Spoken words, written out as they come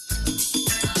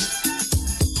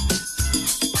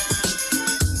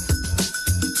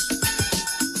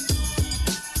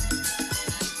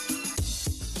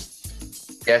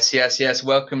Yes.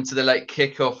 Welcome to the late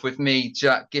kickoff with me,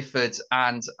 Jack Gifford,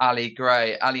 and Ali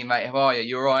Gray. Ali, mate, how are you?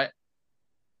 You all right?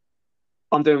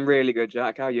 I'm doing really good,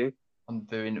 Jack. How are you? I'm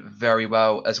doing very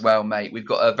well as well, mate. We've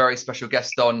got a very special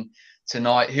guest on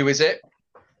tonight. Who is it?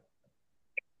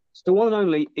 It's the one and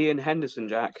only Ian Henderson,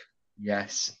 Jack.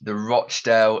 Yes, the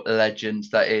Rochdale legend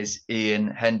that is Ian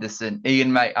Henderson.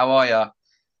 Ian, mate, how are you?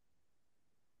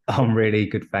 I'm really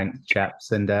good, thanks,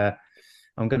 chaps. And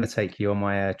I'm going to take you on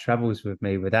my travels with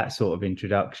me with that sort of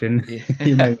introduction. You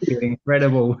Yeah. make me feel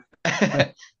incredible.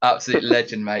 Absolute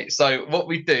legend, mate. So what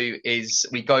we do is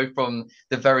we go from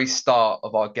the very start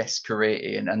of our guest career,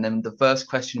 Ian, and then the first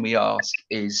question we ask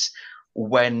is,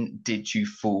 when did you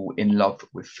fall in love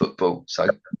with football? So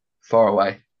far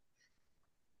away.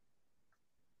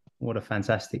 What a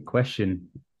fantastic question.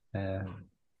 Uh,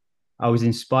 I was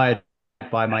inspired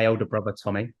by my older brother,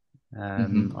 Tommy.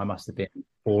 Hmm. I must have been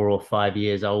 4 or 5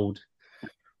 years old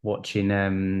watching,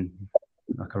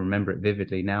 I can remember it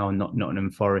vividly now,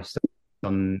 Nottingham Forest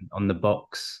on the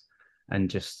box, and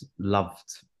just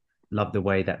loved the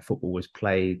way that football was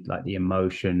played, like the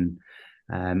emotion,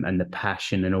 and the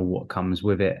passion and all what comes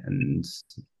with it. And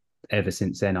ever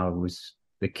since then, I was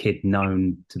the kid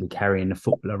known to be carrying the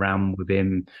football around with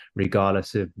him,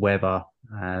 regardless of weather.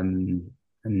 And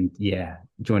yeah,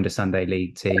 joined a Sunday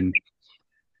league team,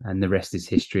 and the rest is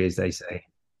history, as they say.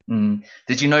 Mm.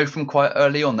 Did you know from quite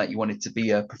early on that you wanted to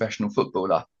be a professional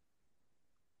footballer?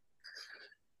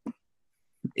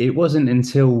 It wasn't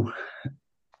until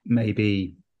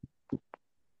maybe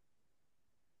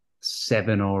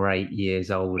 7 or 8 years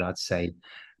old, I'd say,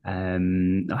 I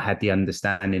had the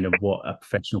understanding of what a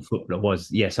professional footballer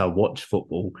was. Yes, I watched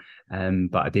football,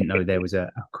 but I didn't know there was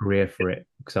a career for it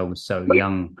because I was so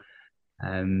young.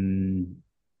 Um,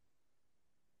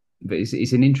 but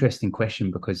it's an interesting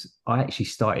question because I actually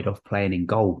started off playing in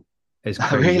goal, as Oh,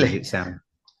 crazy as really? it sounds.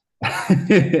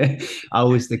 I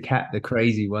was the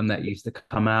crazy one that used to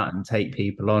come out and take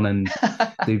people on and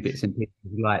do bits and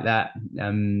pieces like that.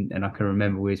 And I can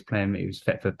remember we was playing. It was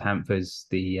Thetford Panthers,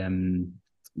 the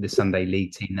Sunday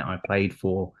league team that I played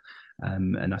for.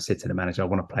 And I said to the manager, I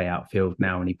want to play outfield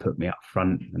now, and he put me up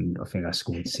front. And I think I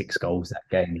scored 6 goals that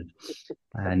game,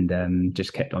 and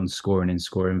just kept on scoring and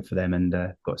scoring for them, and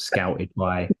got scouted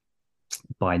by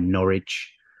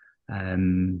Norwich.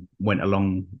 Went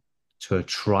along to a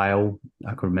trial.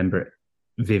 I can remember it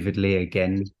vividly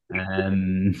again.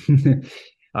 Um,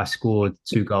 I scored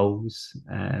 2 goals,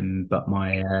 but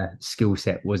my skill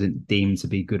set wasn't deemed to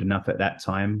be good enough at that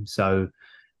time. So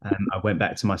I went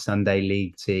back to my Sunday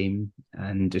league team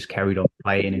and just carried on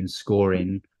playing and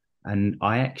scoring. And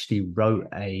I actually wrote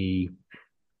a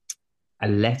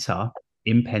letter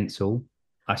in pencil.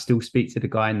 I still speak to the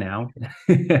guy now,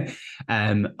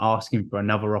 asking for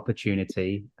another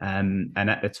opportunity. And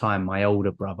at the time, my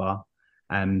older brother,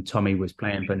 Tommy, was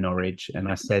playing for Norwich, and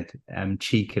I said,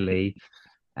 cheekily,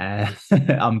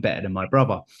 I'm better than my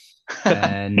brother.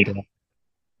 And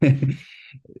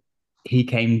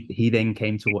he then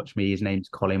came to watch me. His name's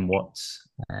Colin Watts.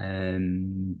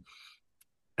 And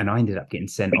I ended up getting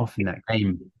sent off in that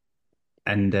game.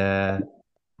 And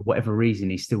for whatever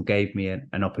reason, he still gave me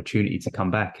an opportunity to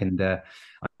come back. And I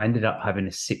ended up having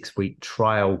a 6 week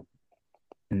trial.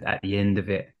 And at the end of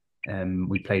it,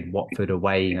 we played Watford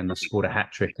away, and I scored a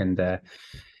hat trick. And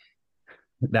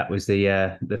that was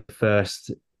the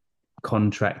first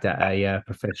contract at a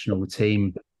professional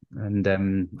team. And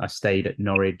I stayed at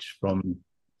Norwich from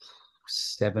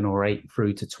 7 or 8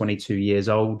 through to 22 years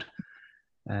old.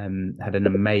 Had an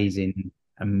amazing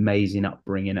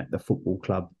upbringing at the football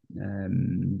club.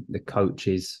 The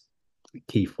coaches,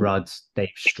 Keith Rudds,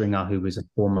 Dave Stringer, who was a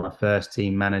former first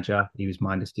team manager, he was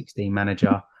my under 16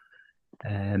 manager.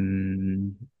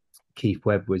 Keith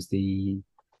Webb was the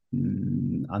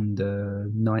under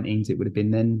 19s, it would have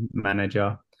been then,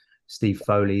 manager. Steve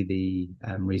Foley, the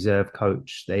reserve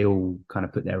coach, they all kind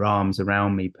of put their arms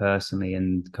around me personally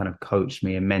and kind of coached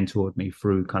me and mentored me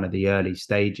through kind of the early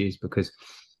stages, because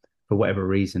for whatever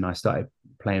reason, I started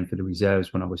playing for the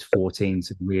reserves when I was 14,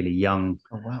 so really young.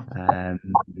 Oh, wow.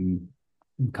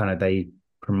 Kind of they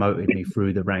promoted me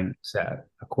through the ranks at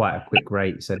quite a quick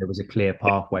rate. So there was a clear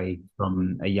pathway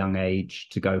from a young age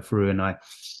to go through. And I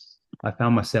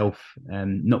found myself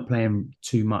not playing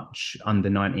too much under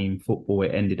 19 football.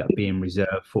 It ended up being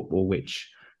reserve football, which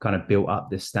kind of built up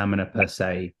the stamina per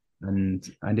se. And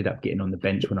I ended up getting on the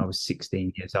bench when I was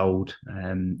 16 years old,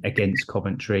 against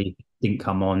Coventry. Didn't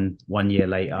come on. 1 year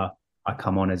later, I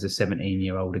come on as a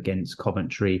 17-year-old against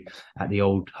Coventry at the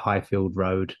old Highfield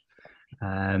Road,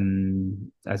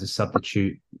 as a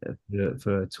substitute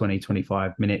for 20,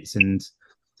 25 minutes. And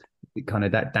kind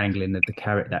of that dangling of the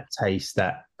carrot, that taste,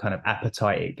 that kind of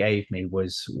appetite it gave me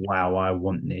was, wow, I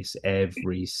want this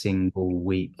every single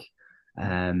week,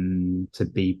 to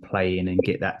be playing and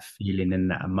get that feeling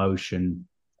and that emotion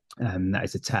that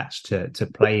is attached to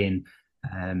playing,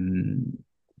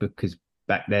 because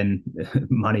back then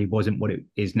money wasn't what it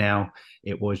is now.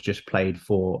 It was just played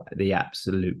for the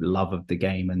absolute love of the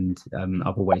game, and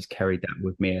I've always carried that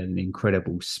with me, an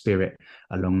incredible spirit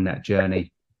along that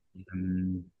journey.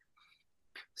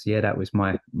 So yeah, that was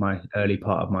my early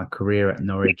part of my career at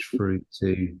Norwich, through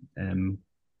to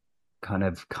kind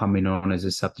of coming on as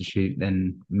a substitute,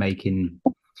 then making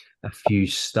a few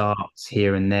starts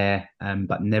here and there,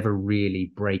 but never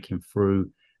really breaking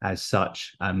through as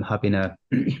such. Having a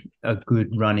a good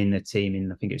run in the team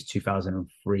in, I think it's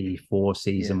 2003-04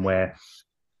 season, where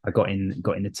I got in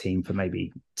the team for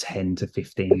maybe 10 to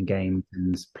 15 games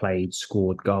and played,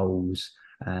 scored goals.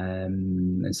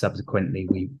 And subsequently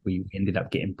we ended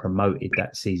up getting promoted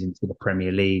that season to the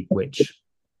Premier League, which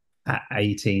at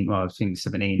 18, well, I think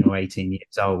 17 or 18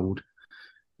 years old,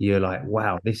 you're like,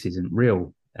 wow, this isn't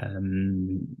real.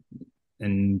 And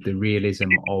the realism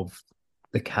of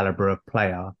the caliber of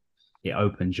player, it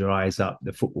opens your eyes up.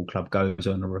 The football club goes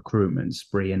on a recruitment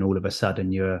spree, and all of a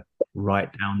sudden you're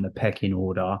right down the pecking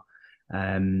order,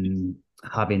 having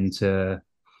to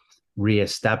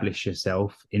re-establish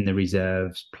yourself in the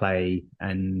reserves, play,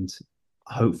 and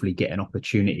hopefully get an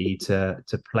opportunity to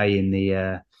play in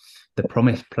the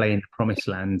promised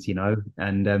land, you know.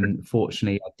 And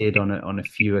fortunately I did on a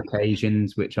few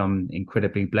occasions, which I'm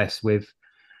incredibly blessed with.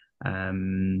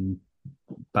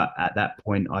 But at that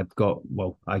point I got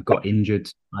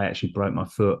injured. I actually broke my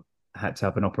foot, had to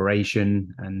have an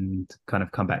operation, and kind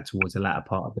of come back towards the latter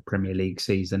part of the Premier League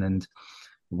season, and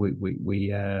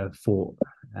we fought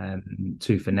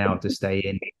tooth and nail to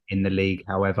stay in the league.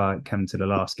 However, it came to the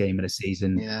last game of the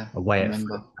season, away at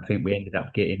Fulham. I think we ended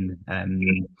up getting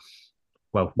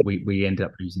we ended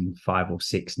up losing 5 or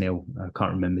 6-0. I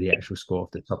can't remember the actual score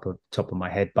off the top of my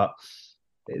head, but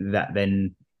that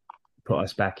then put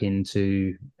us back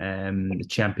into the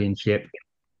Championship.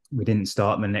 We didn't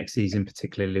start the next season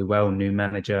particularly well. New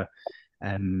manager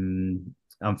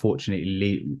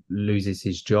unfortunately loses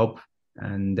his job,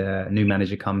 and a new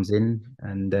manager comes in,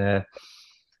 and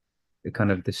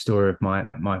kind of the story of my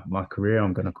career,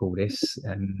 I'm going to call this.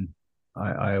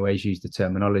 I always use the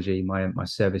terminology, my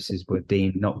services were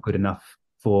deemed not good enough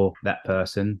for that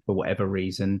person for whatever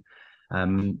reason,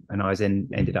 and I was then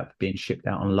ended up being shipped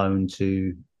out on loan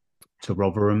to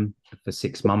Rotherham for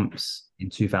 6 months in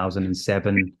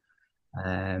 2007.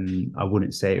 I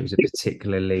wouldn't say it was a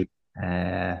particularly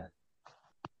how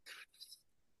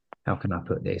can I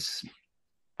put this,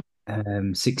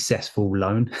 successful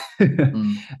loan.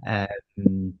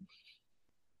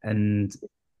 And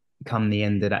come the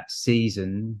end of that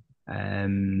season,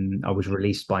 I was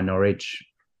released by Norwich.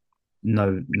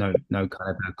 No kind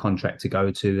of a contract to go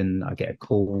to, and I get a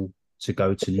call to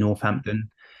go to Northampton,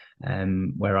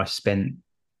 where I spent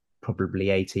probably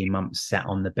 18 months sat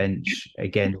on the bench.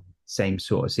 Again, same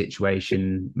sort of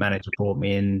situation. Manager brought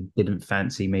me in, didn't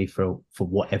fancy me for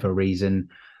whatever reason,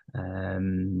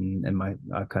 and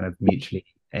I kind of mutually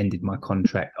ended my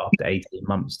contract after 18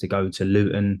 months to go to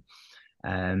Luton,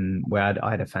 where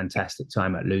I had a fantastic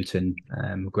time at Luton.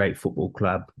 Great football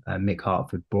club. Mick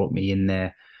Hartford brought me in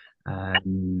there.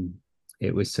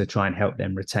 It was to try and help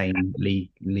them retain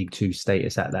League Two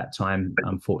status at that time.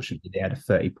 Unfortunately, they had a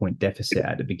 30-point deficit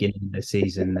at the beginning of the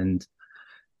season, and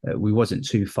we wasn't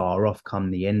too far off come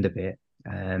the end of it.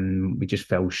 We just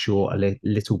fell short a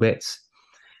little bit.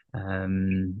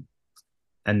 And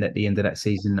at the end of that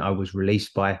season, I was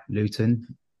released by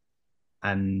Luton.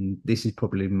 And this is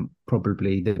probably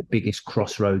the biggest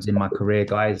crossroads in my career,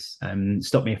 guys.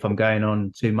 Stop me if I'm going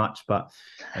on too much, but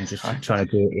I'm just trying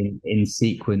to do it in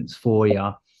sequence for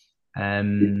you.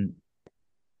 At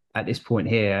this point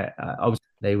here,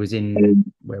 they were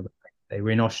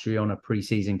in Austria on a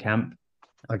pre-season camp.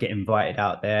 I get invited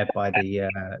out there by the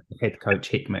head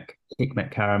coach Hikmet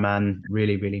Karaman,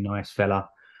 really, really nice fella.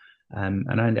 And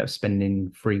I ended up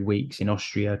spending 3 weeks in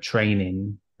Austria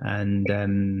training,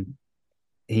 and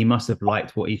he must have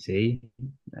liked what he see,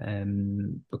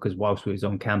 because whilst we was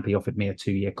on camp, he offered me a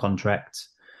 2-year contract.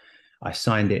 I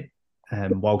signed it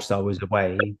whilst I was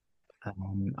away.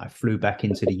 I flew back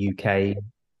into the UK,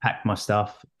 packed my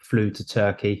stuff, flew to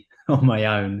Turkey on my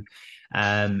own,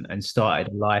 and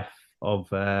started a life of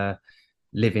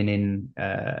living in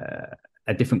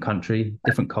a different country,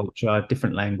 different culture,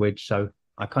 different language. So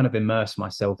I kind of immersed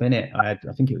myself in it. I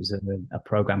think it was a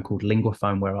program called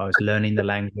Linguaphone, where I was learning the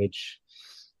language,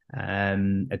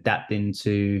 adapting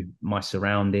to my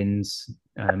surroundings,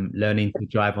 learning to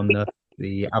drive on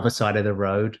the other side of the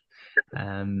road,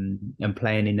 and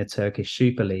playing in the Turkish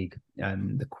Super League.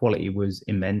 The quality was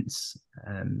immense.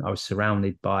 I was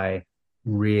surrounded by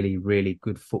really, really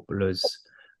good footballers,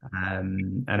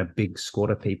 and a big squad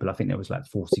of people. I think there was like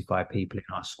 45 people in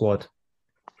our squad.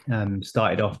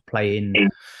 Started off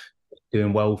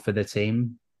doing well for the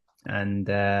team, and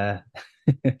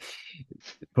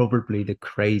probably the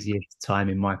craziest time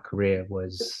in my career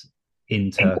was in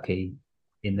Turkey,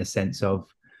 in the sense of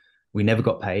we never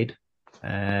got paid,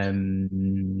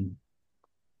 and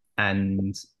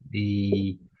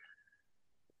the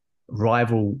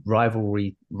rival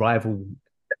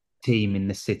team in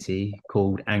the city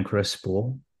called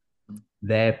Ankaraspor,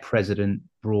 their president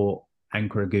brought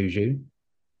Ankara,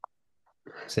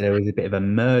 so there was a bit of a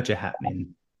merger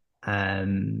happening,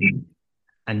 and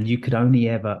you could only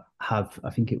ever have, I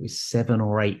think it was 7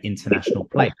 or 8 international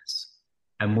players.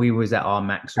 And we was at our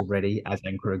max already as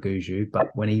Ankara, but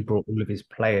when he brought all of his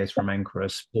players from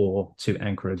Ankaraspor to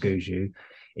Ankara,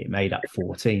 it made up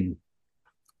 14.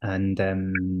 And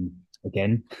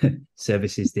again,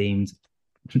 services deemed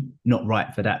not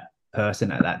right for that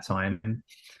person at that time.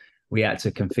 We had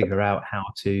to configure out how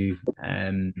to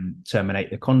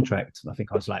terminate the contract. I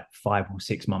think I was like 5 or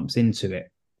 6 months into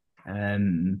it,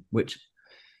 which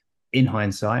in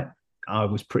hindsight, I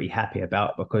was pretty happy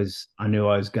about, because I knew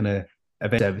I was going to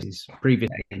event services.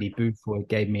 Previously, Boothroyd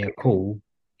gave me a call.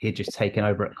 He had just taken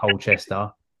over at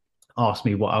Colchester, asked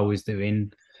me what I was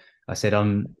doing. I said,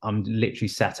 I'm literally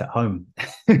sat at home,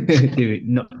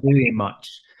 not doing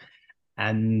much.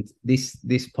 And this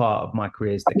part of my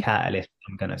career is the catalyst,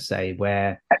 I'm going to say,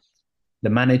 where the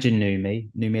manager knew me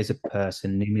as a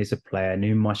person, knew me as a player,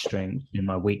 knew my strengths, knew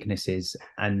my weaknesses.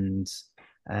 And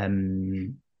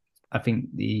I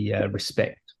think the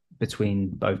respect between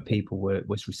both people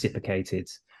was reciprocated.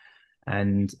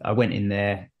 And I went in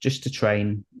there just to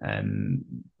train,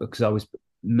 because I was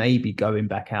maybe going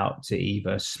back out to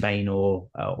either Spain or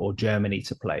Germany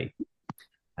to play.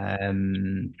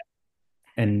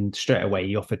 And straight away,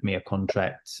 he offered me a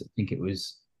contract. I think it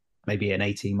was maybe an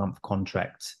 18-month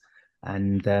contract.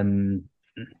 And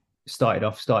started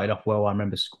off well. I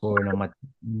remember scoring on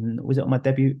my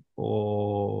debut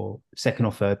or second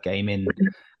or third game in,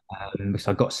 because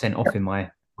I got sent off in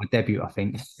my debut, I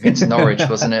think. Against Norwich,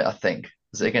 wasn't it? I think.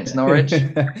 Was it against Norwich?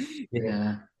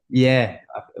 Yeah.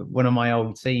 One of my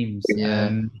old teams.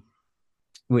 Yeah.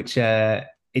 Which it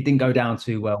didn't go down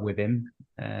too well with him.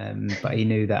 But he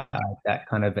knew that that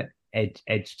kind of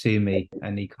edge to me,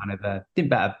 and he kind of didn't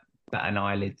bat an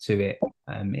eyelid to it.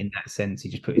 In that sense, he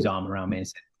just put his arm around me and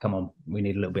said, "Come on, we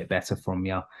need a little bit better from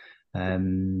you."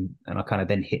 And I kind of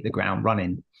then hit the ground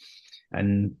running.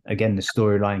 And again, the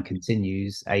storyline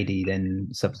continues. AD then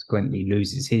subsequently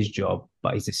loses his job,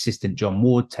 but his assistant John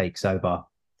Ward takes over,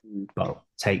 but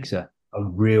takes a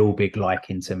real big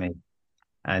liking to me.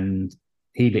 And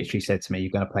he literally said to me,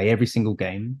 "You're going to play every single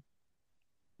game,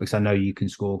 because I know you can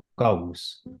score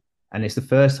goals." And it's the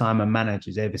first time a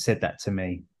manager's ever said that to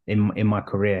me in my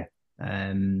career.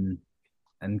 And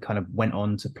kind of went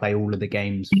on to play all of the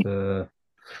games for, I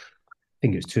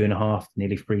think it was 2.5,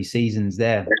 nearly 3 seasons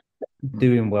there,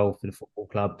 doing well for the football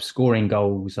club, scoring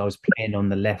goals. I was playing on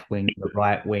the left wing, the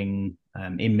right wing,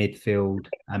 in midfield,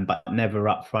 but never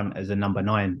up front as a number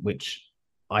 9, which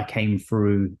I came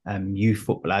through youth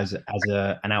football as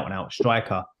an out-and-out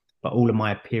striker. But all of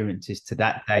my appearances to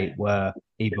that date were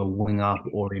either winger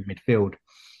or in midfield.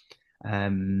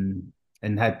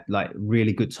 And had like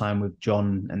really good time with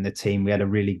John and the team. We had a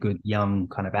really good young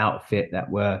kind of outfit that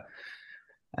were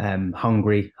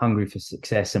hungry for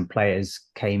success, and players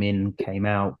came in, came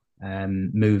out,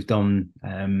 moved on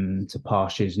to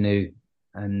pastures new,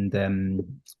 and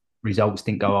results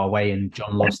didn't go our way, and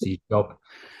John lost his job.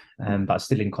 But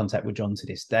still in contact with John to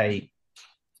this day.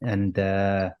 And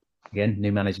again,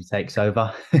 new manager takes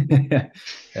over. I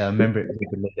remember it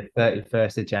was the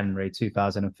 31st of January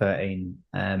 2013,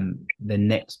 the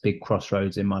next big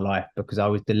crossroads in my life, because I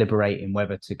was deliberating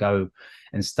whether to go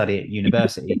and study at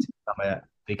university to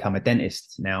become a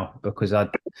dentist now, because I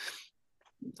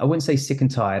wouldn't say sick and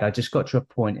tired. I just got to a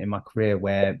point in my career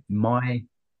where how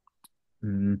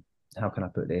can I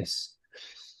put this?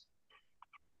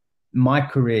 My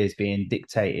career is being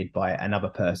dictated by another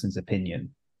person's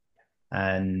opinion,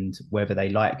 and whether they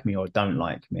like me or don't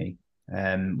like me,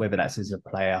 whether that's as a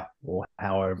player or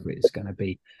however it's going to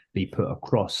be put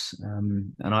across.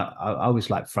 And I was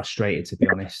like frustrated, to be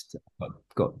honest. I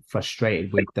got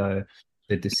frustrated with the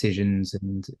decisions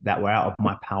and that were out of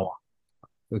my power,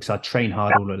 because I train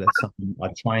hard all of the time. I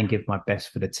try and give my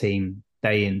best for the team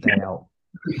day in, day out.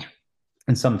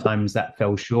 And sometimes that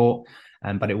fell short.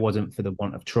 but it wasn't for the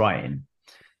want of trying.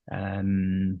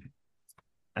 And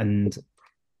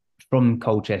from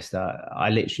Colchester, I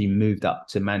literally moved up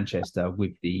to Manchester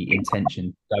with the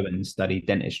intention to go and study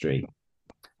dentistry.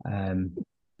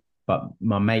 But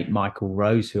my mate Michael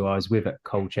Rose, who I was with at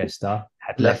Colchester,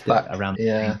 had left back. around the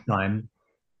same time.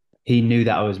 He knew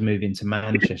that I was moving to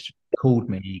Manchester. He called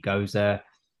me. He goes,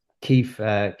 Keith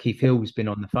Hill's been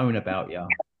on the phone about you.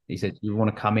 He said, you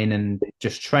want to come in and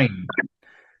just train?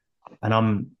 And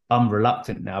I'm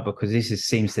reluctant now, because this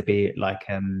seems to be like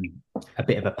a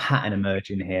bit of a pattern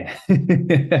emerging here.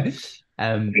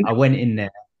 I went in there,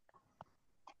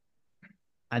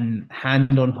 and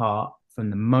hand on heart, from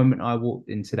the moment I walked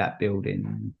into that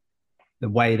building, the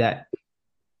way that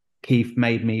Keith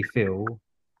made me feel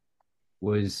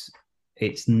was,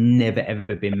 it's never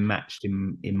ever been matched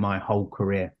in my whole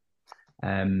career.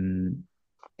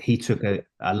 He took a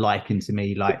liking to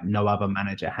me like no other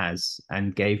manager has,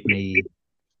 and gave me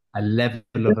a level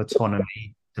of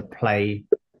autonomy to play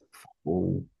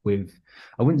football with,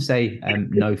 I wouldn't say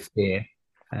no fear,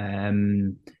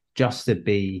 just to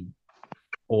be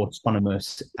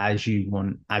autonomous as you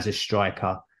want as a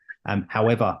striker.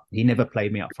 However, he never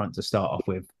played me up front to start off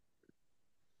with.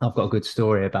 I've got a good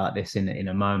story about this in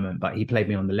a moment, but he played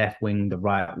me on the left wing, the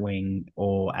right wing,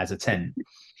 or as a 10,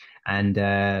 and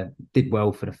did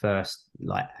well for the first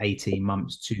like 18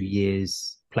 months, 2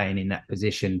 years playing in that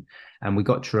position. And we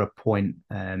got to a point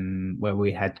where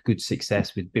we had good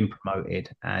success. We'd been promoted,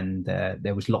 and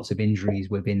there was lots of injuries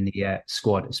within the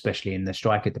squad, especially in the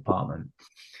striker department.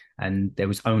 And there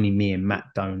was only me and Matt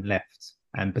Doan left.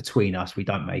 And between us, we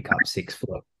don't make up 6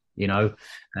 foot, you know.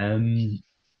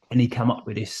 And he came up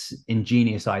with this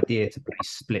ingenious idea to play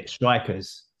split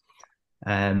strikers.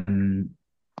 And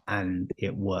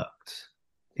it worked.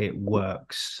 It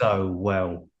worked so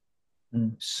well.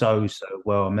 So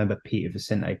well. I remember Peter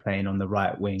Vicente playing on the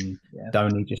right wing,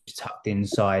 Donny just tucked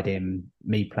inside him,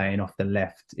 me playing off the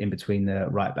left in between the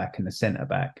right back and the centre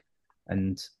back.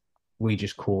 And we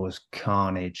just caused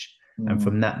carnage. And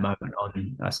from that moment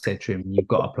on, I said to him, you've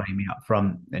got to play me up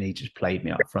front. And he just played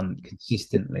me up front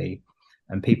consistently.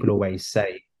 And people always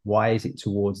say, why is it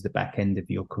towards the back end of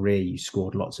your career you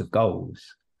scored lots of goals?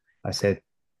 I said,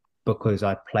 because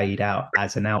I played out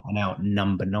as an out-and-out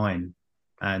number 9,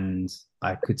 and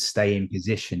I could stay in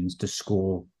positions to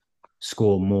score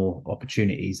more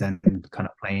opportunities and kind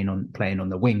of playing on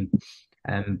the wing.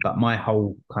 But my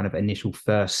whole kind of initial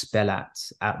first spell at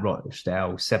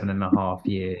Rochdale, 7.5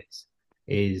 years,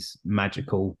 is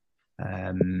magical.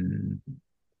 I'm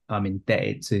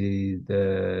indebted to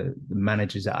the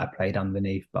managers that I played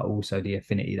underneath, but also the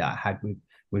affinity that I had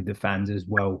with the fans as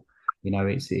well. You know,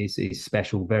 it's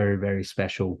special, very, very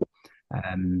special.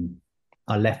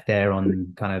 I left there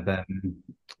on kind of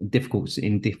difficult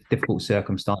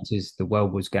circumstances. The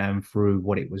world was going through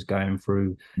what it was going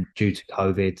through due to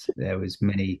COVID. There was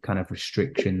many kind of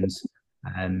restrictions,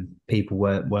 and people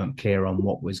weren't clear on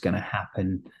what was going to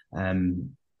happen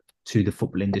to the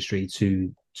football industry,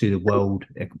 to the world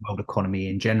economy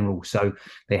in general. So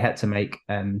they had to make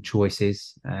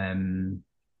choices. Again,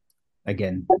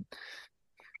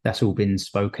 that's all been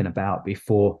spoken about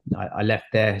before. I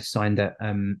left there, signed at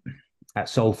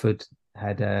Salford,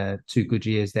 had 2 good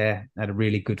years there, had a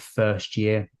really good first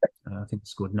year. I think I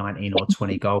scored 19 or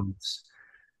 20 goals.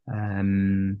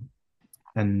 And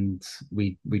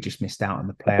we just missed out on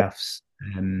the playoffs.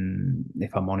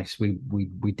 If I'm honest, we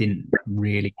didn't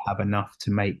really have enough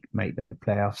to make the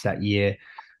playoffs that year.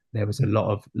 There was a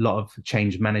lot of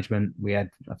change management. We had,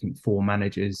 I think, 4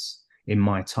 managers in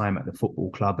my time at the football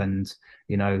club, and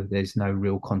you know, there's no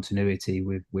real continuity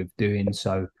with doing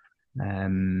so.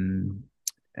 And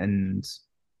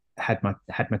had my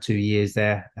 2 years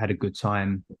there, had a good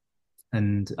time,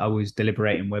 and I was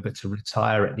deliberating whether to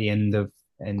retire at the end of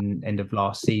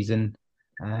last season,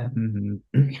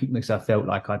 because I felt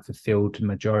like I'd fulfilled the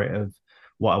majority of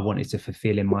what I wanted to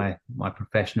fulfill in my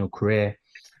professional career.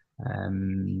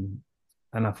 And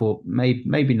I thought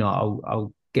maybe not.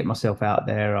 I'll get myself out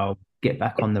there. I'll get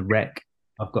back on the rec.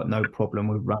 I've got no problem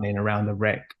with running around the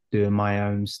rec, doing my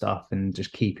own stuff and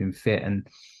just keeping fit. And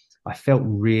I felt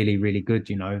really, really good,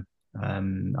 you know.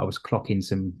 I was clocking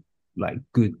some like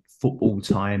good football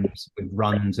times with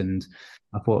runs, and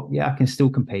I thought, yeah, I can still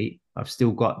compete. I've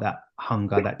still got that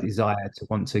hunger, that desire to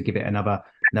want to give it another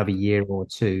year or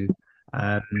 2.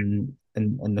 And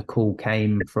the call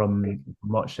came from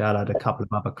Rochdale. I had a couple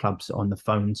of other clubs on the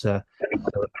phone to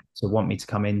want me to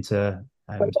come into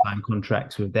sign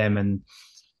contracts with them. And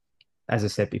as I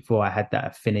said before, I had that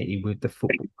affinity with the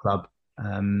football club.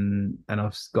 And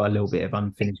I've got a little bit of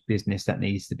unfinished business that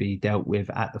needs to be dealt with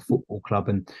at the football club.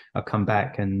 And I come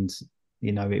back, and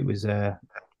It was an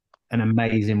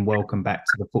amazing welcome back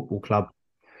to the football club.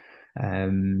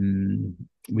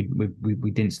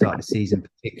 We didn't start the season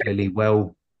particularly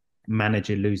well.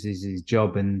 Manager loses his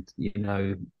job, and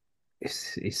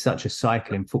it's such a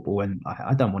cycle in football, and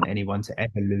I don't want anyone to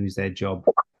ever lose their job.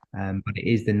 But it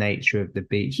is the nature of the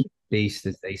beast,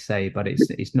 as they say. But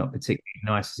it's not particularly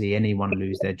nice to see anyone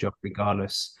lose their job,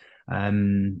 regardless.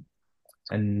 And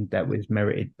that was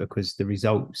merited because the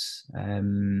results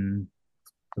didn't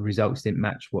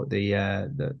match what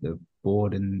the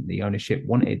board and the ownership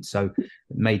wanted. So it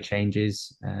made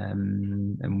changes,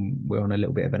 and we're on a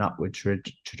little bit of an upward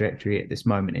trajectory at this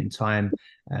moment in time.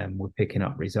 We're picking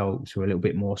up results. We're a little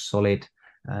bit more solid,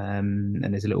 and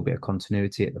there's a little bit of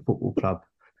continuity at the football club.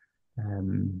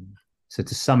 So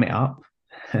to sum it up,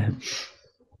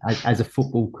 as a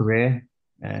football career,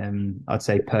 I'd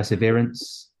say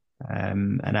perseverance,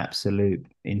 an absolute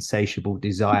insatiable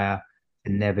desire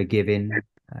to never give in,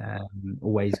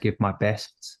 always give my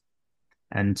best,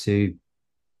 and to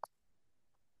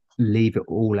leave it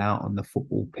all out on the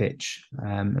football pitch,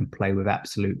 and play with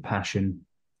absolute passion.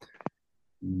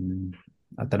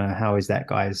 I don't know, how is that,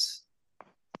 guys?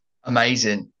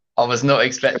 Amazing. I was not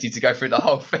expecting to go through the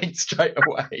whole thing straight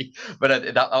away,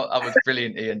 but that was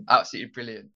brilliant, Ian. Absolutely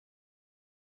brilliant.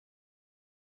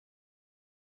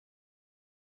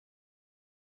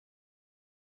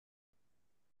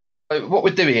 So what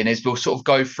we're doing is we'll sort of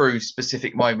go through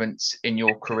specific moments in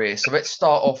your career. So let's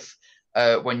start off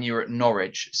when you were at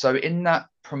Norwich. So in that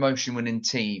promotion-winning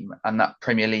team and that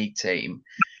Premier League team,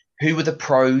 who were the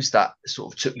pros that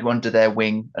sort of took you under their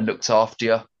wing and looked after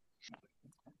you?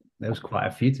 There was quite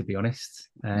a few, to be honest,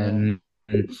 because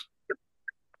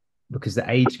the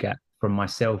age gap from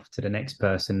myself to the next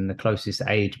person, the closest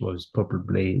age was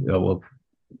probably, it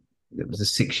was a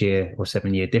 6-year or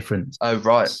 7-year difference. Oh,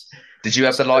 right. Did you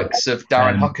have the likes of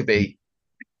Darren Huckabee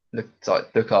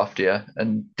look after you,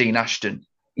 and Dean Ashton?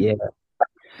 Yeah.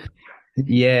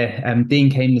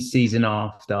 Dean came the season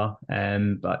after,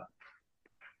 but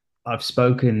I've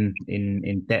spoken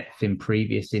in depth in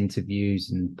previous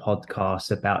interviews and podcasts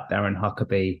about Darren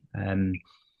Huckabee.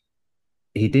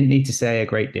 He didn't need to say a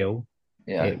great deal.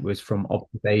 Yeah. It was from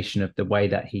observation of the way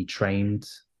that he trained,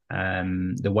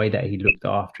 the way that he looked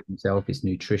after himself, his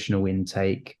nutritional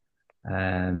intake,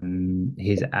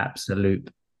 his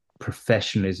absolute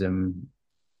professionalism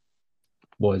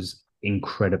was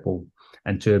incredible.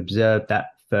 And to observe that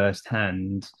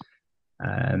firsthand,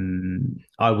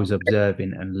 I was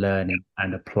observing and learning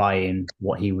and applying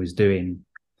what he was doing.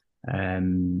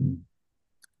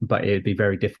 But it'd be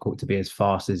very difficult to be as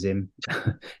fast as him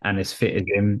and as fit as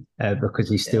him, because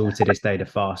he's still to this day the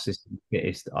fastest and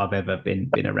fittest I've ever been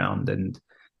around, and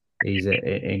he's an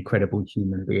incredible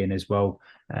human being as well.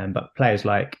 But players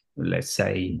like, let's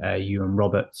say, Ewan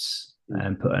Roberts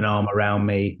put an arm around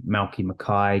me, Malky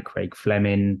Mackay, Craig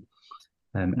Fleming,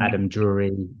 Adam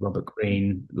Drury, Robert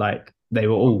Green, like they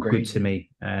were all good to me.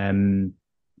 There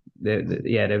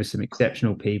were some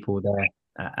exceptional people there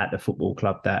at the football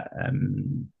club that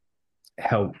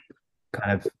helped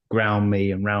kind of ground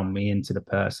me and round me into the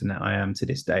person that I am to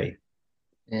this day.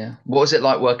 Yeah. What was it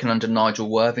like working under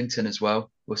Nigel Worthington as well?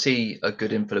 Was he a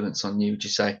good influence on you, would you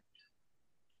say?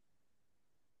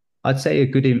 I'd say a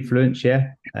good influence,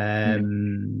 yeah.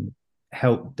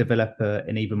 Helped develop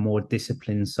an even more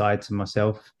disciplined side to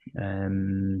myself.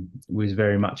 Was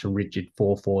very much a rigid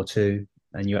 4-4-2,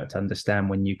 and you had to understand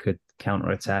when you could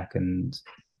counter-attack and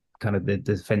kind of the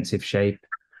defensive shape.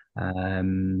 I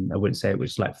wouldn't say it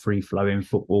was like free-flowing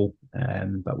football,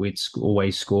 but we'd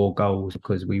always score goals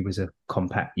because we was a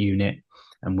compact unit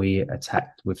and we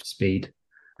attacked with speed.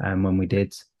 When we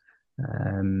did,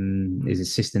 his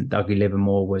assistant Dougie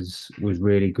Livermore was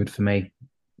really good for me.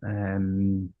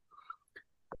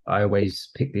 I always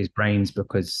picked his brains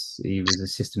because he was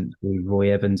assistant to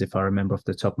Roy Evans, if I remember off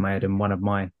the top of my head. And one of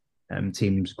my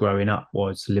teams growing up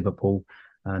was Liverpool,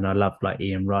 and I loved like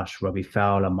Ian Rush, Robbie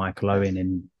Fowler, Michael Owen,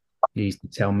 and he used to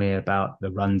tell me about the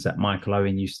runs that Michael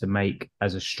Owen used to make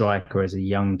as a striker, as a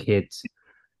young kid,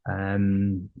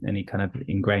 and he kind of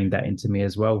ingrained that into me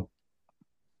as well.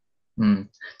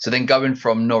 So then going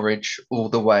from Norwich all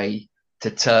the way to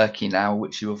Turkey now,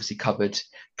 which you obviously covered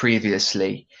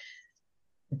previously,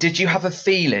 did you have a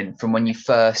feeling from when you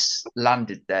first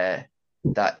landed there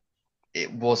that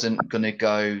it wasn't going to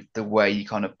go the way you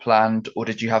kind of planned, or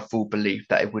did you have full belief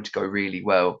that it would go really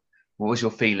well? What was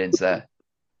your feelings there?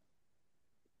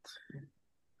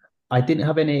 I didn't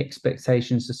have any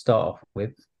expectations to start off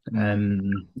with. I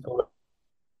knew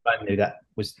that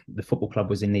was the football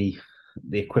club was in the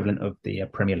equivalent of the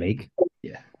Premier League.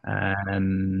 Yeah.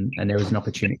 And there was an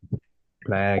opportunity to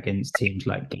player against teams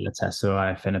like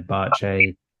Galatasaray,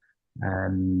 Fenerbahce,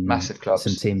 Massive clubs.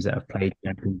 some teams that have played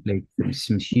Champions League,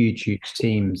 some huge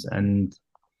teams. And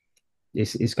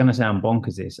it's going to sound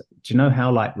bonkers. This, do you know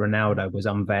how like Ronaldo was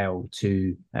unveiled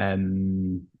to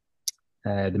the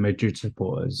Madrid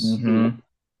supporters? Mm-hmm.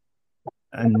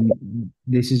 And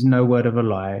this is no word of a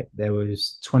lie. There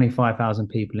was 25,000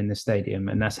 people in the stadium,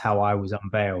 and that's how I was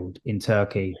unveiled in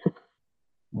Turkey.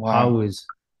 Wow.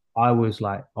 I was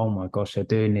like, oh my gosh, they're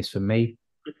doing this for me.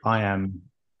 I am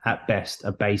at best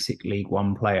a basic League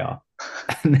One player,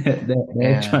 and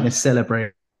they're trying to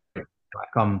celebrate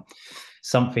like I'm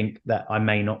something that I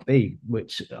may not be.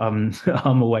 Which I'm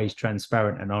always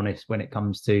transparent and honest when it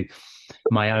comes to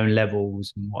my own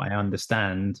levels and what I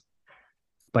understand.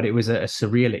 But it was a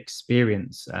surreal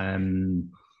experience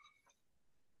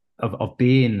of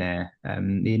being there.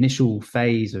 The initial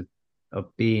phase of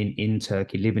being in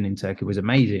Turkey, living in Turkey, was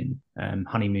amazing.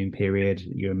 Honeymoon period,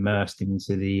 you're immersed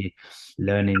into the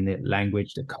learning the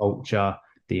language, the culture,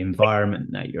 the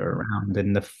environment that you're around,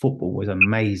 and the football was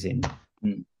amazing.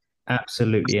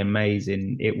 Absolutely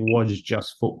amazing. It was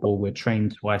just football. We're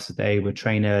trained twice a day. We're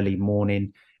trained early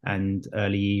morning and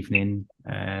early evening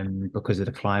because of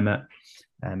the climate.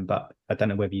 But I don't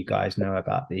know whether you guys know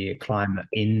about the climate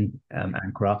in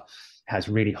Ankara. Has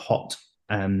really hot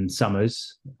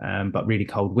summers, but really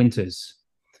cold winters.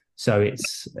 So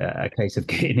it's a case of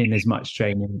getting in as much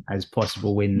training as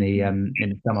possible in the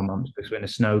summer months, because when the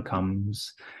snow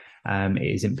comes,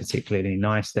 it isn't particularly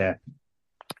nice there.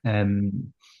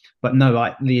 But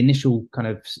no, the initial kind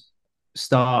of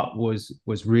start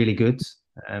was really good.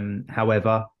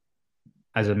 However,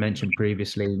 as I mentioned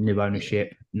previously, new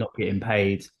ownership, not getting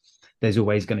paid, there's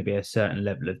always going to be a certain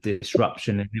level of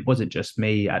disruption. And it wasn't just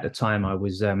me. At the time, I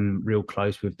was real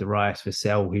close with Darius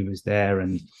Vassell, who was there,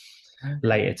 and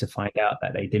later to find out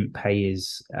that they didn't pay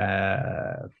his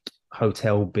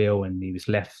hotel bill, and he was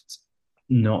left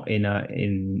not in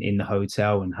the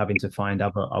hotel and having to find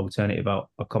other alternative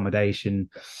accommodation.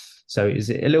 So it was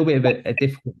a little bit of a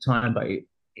difficult time, but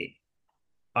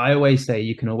I always say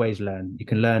you can always learn. You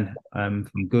can learn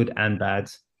from good and bad.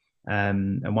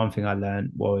 And one thing I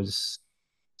learned was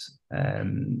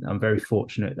I'm very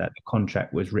fortunate that the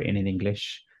contract was written in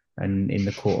English, and in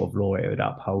the court of law it would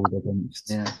uphold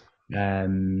against.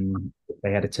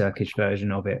 They had a Turkish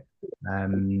version of it,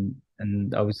 and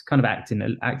I was kind of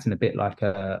acting a bit like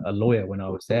a lawyer when I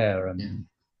was there.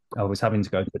 I was having to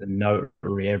go to the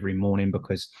notary every morning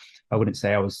because I wouldn't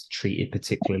say I was treated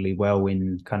particularly well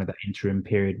in kind of the interim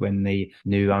period when the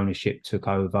new ownership took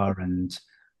over and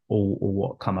all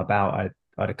what come about. I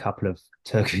had a couple of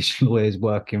Turkish lawyers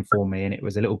working for me, and it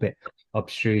was a little bit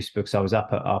obstruse because I was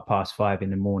up at 5:30 in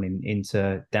the morning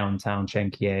into downtown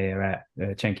Çenkiyer.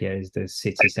 Çenkiyer is the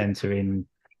city centre in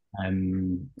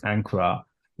Ankara,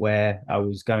 where I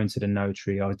was going to the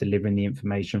notary. I was delivering the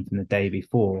information from the day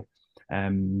before,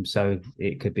 so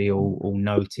it could be all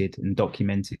noted and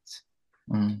documented.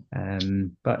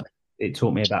 But it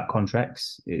taught me about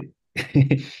contracts.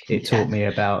 It taught me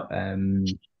about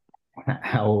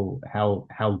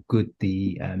how good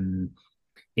the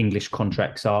English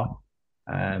contracts are,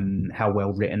 how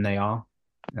well written they are.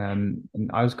 And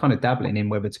I was kind of dabbling in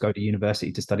whether to go to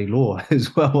university to study law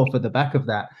as well off of the back of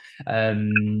that.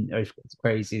 As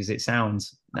crazy as it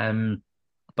sounds.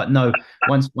 But no,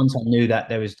 once I knew that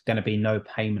there was going to be no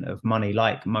payment of money,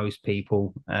 like most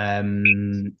people, I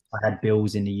had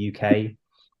bills in the UK,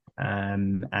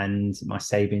 and my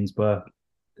savings were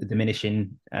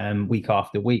diminishing week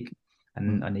after week,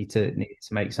 and I need to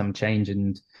make some change.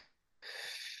 And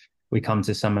we come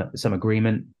to some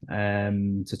agreement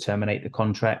to terminate the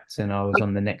contract, and I was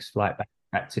on the next flight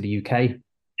back to the UK.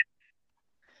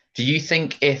 Do you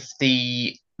think if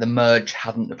the merge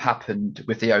hadn't have happened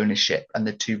with the ownership and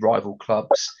the two rival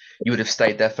clubs, you would have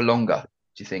stayed there for longer?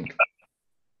 Do you think?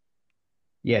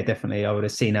 Yeah, definitely. I would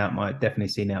have seen out my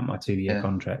 2-year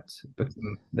contract. But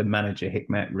the manager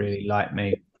Hikmet really liked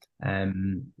me,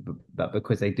 but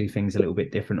because they do things a little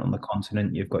bit different on the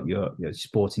continent, you've got your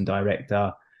sporting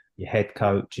director, your head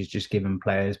coach is just given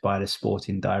players by the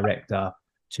sporting director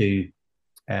to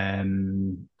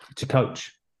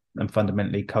coach and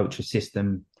fundamentally coach a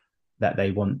system that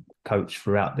they want coached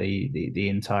throughout the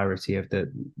entirety of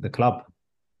the club.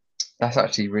 That's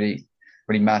actually really,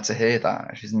 really mad to hear that,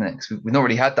 actually, isn't it? Because we've not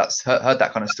really heard that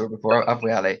kind of story before, have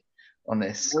we, Ali, on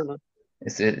this?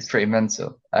 It's pretty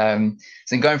mental.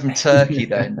 So going from Turkey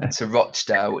then to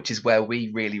Rochdale, which is where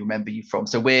we really remember you from.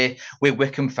 So we're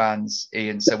Wickham fans,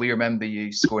 Ian. So we remember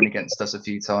you scoring against us a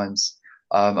few times.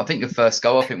 I think your first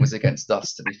goal, was against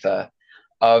us, to be fair.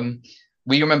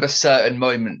 we remember certain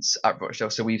moments at Rochdale.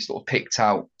 So we've sort of picked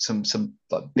out some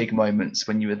like big moments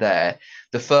when you were there.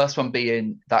 The first one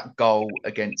being that goal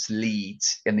against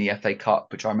Leeds in the FA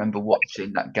Cup, which I remember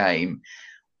watching that game.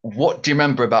 What do you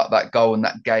remember about that goal and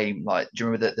that game? Like, do you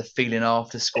remember the feeling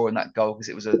after scoring that goal? Because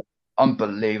it was an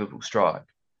unbelievable strike.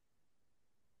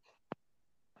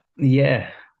 Yeah,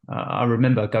 I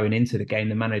remember going into the game.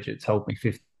 The manager told me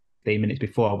 15 minutes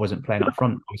before I wasn't playing up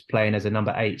front. I was playing as a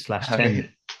number 8/10,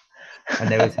 and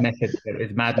there was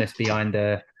madness behind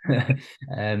the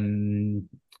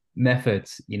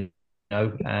methods.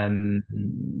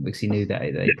 Because he knew that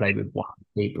they played with one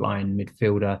deep line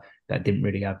midfielder that didn't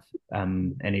really have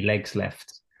any legs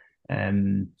left.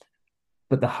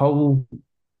 But the whole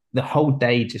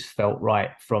day just felt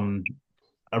right, from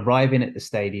arriving at the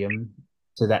stadium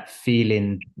to that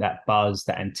feeling, that buzz,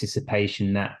 that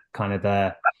anticipation, that kind of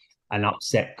an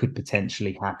upset could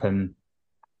potentially happen.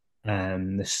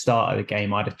 The start of the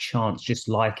game, I had a chance just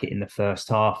like it in the first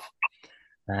half.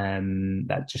 I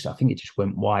think it just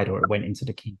went wide, or it went into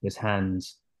the keeper's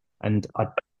hands. And I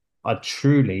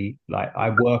truly, like, I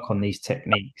work on these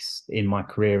techniques in my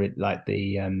career, like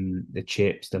the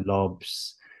chips, the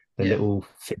lobs, the little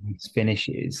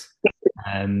finishes.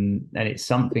 And it's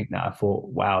something that I thought,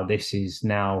 wow, this is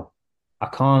now, I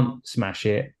can't smash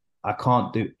it. I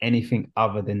can't do anything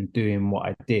other than doing what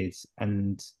I did.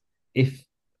 And if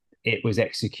it was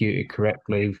executed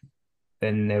correctly,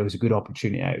 then there was a good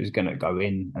opportunity that it was going to go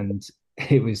in. And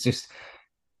it was just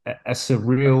a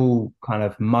surreal kind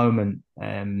of moment,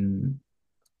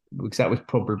 because that was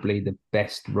probably the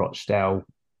best Rochdale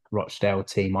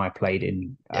team I played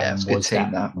in. Yeah, it was a good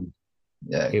team, that.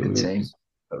 Yeah, it good was team.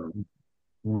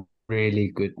 Really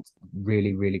good,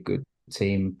 really, really good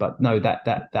team. But no,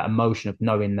 that emotion of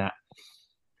knowing that,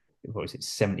 what was it,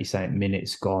 70-something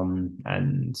minutes gone,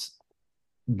 and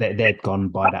they'd gone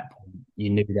by that point.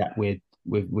 You knew that we've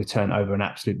turned over an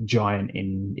absolute giant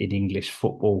in English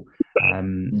football.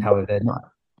 However,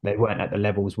 they weren't at the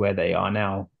levels where they are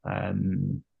now.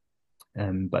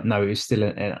 But no, it was still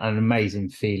an amazing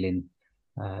feeling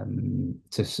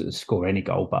to sort of score any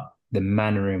goal, but the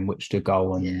manner in which to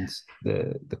go, and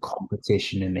the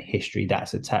competition and the history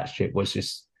that's attached to it was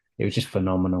just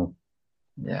phenomenal.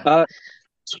 Yeah.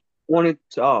 Wanted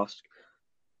to ask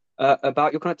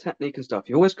about your kind of technique and stuff.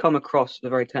 You always come across a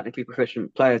very technically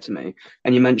proficient player to me,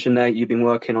 and you mentioned there you've been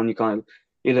working on your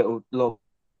little lobs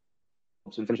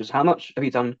and finishes. How much have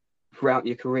you done throughout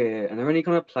your career? And are there any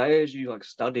kind of players you like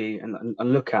study and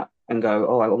look at and go,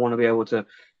 oh, I want to be able to,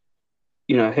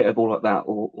 hit a ball like that,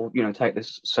 or take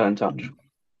this certain touch?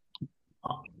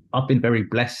 I've been very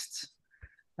blessed,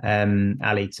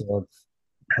 Ali, to have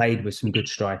played with some good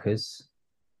strikers,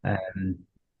 but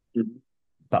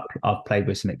I've played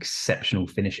with some exceptional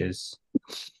finishers.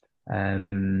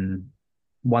 One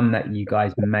that you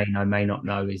guys may not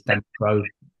know is Dan Crowe.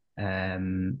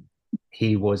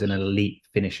 He was an elite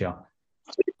finisher.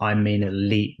 I mean,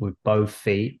 elite, with both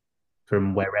feet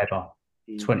from wherever,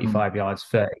 25 yards,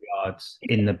 30 yards,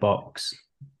 in the box,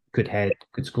 could head,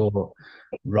 could score.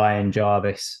 Ryan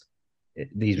Jarvis,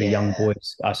 these were young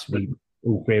boys.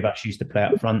 All three of us used to play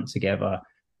up front together,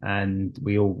 and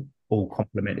we all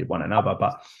complemented one another.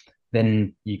 But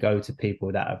then you go to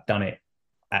people that have done it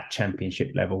at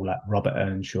championship level, like Robert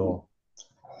Earnshaw.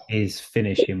 His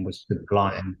finishing was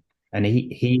sublime, and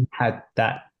he had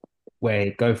that where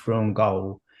he'd go through on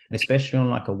goal, and especially on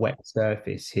like a wet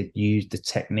surface, he'd use the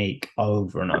technique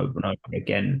over and over and over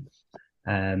again.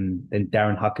 Then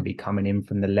Darren Huckabee coming in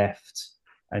from the left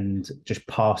and just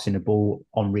passing the ball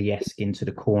Henry-esque into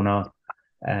the corner.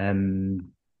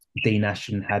 Dean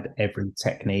Ashton had every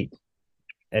technique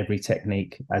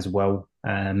as well.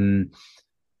 But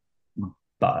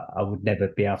I would never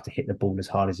be able to hit the ball as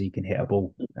hard as he can hit a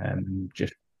ball,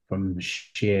 just from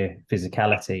sheer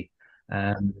physicality.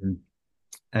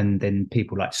 And then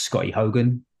people like Scotty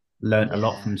Hogan, learnt a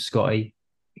lot from Scotty.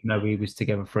 We was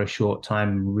together for a short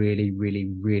time. Really, really,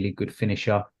 really good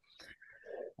finisher.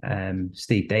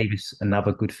 Steve Davis,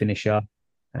 another good finisher.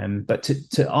 But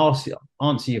to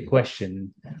answer your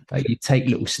question, you take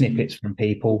little snippets from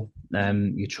people.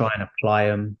 You try and apply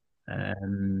them,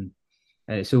 and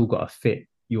it's all got to fit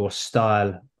your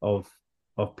style of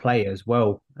play as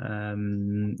well.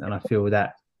 And I feel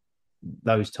that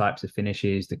those types of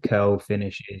finishes, the curl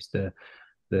finishes, the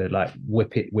like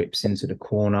whips into the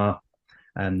corner,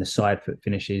 and the side foot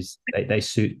finishes, they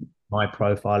suit my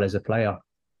profile as a player.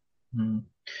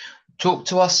 Talk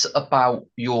to us about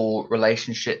your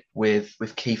relationship with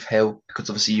Keith Hill,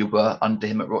 because obviously you were under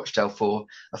him at Rochdale for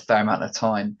a fair amount of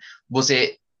time. Was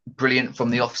it brilliant from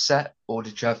the offset, or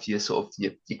did you have your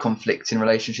conflicting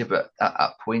relationship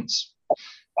at points?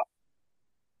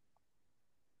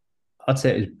 I'd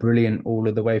say it was brilliant all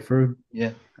of the way through.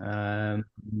 Yeah.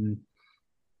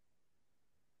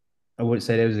 I would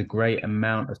say there was a great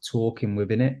amount of talking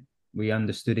within it. We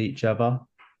understood each other.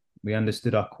 We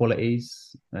understood our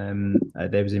qualities.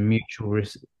 There was a mutual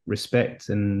respect,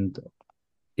 and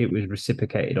it was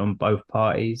reciprocated on both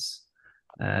parties.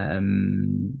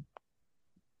 Did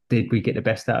we get the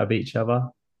best out of each other?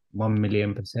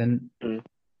 1,000,000%.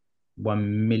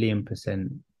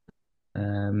 1,000,000%.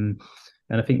 And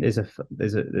I think there's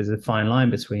a fine line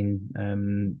between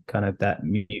kind of that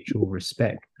mutual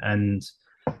respect and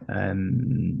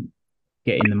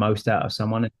getting the most out of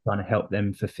someone and trying to help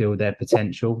them fulfill their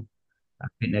potential. I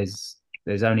think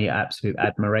there's only absolute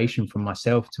admiration from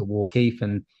myself to Keith,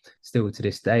 and still to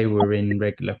this day we're in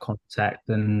regular contact,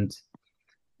 and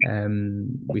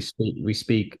we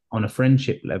speak on a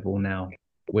friendship level now,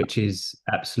 which is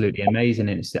absolutely amazing.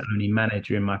 And it's the only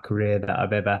manager in my career that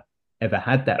I've ever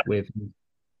had that with.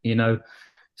 You know,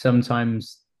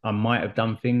 sometimes I might have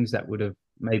done things that would have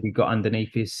maybe got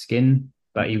underneath his skin,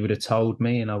 but he would have told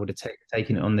me, and I would have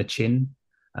taken it on the chin,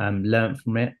 learned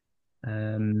from it,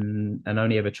 and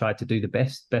only ever tried to do the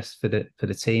best for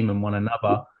the team and one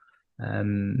another.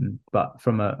 But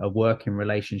from a working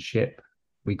relationship,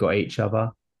 we got each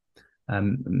other.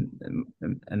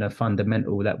 And a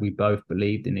fundamental that we both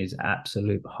believed in is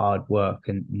absolute hard work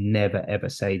and never ever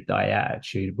say die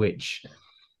attitude, which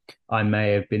I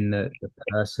may have been the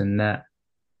person that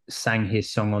sang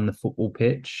his song on the football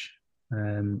pitch,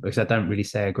 because I don't really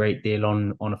say a great deal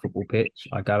on a football pitch.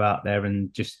 I go out there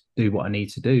and just do what I need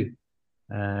to do.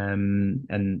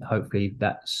 And hopefully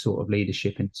that sort of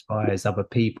leadership inspires other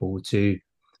people to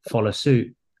follow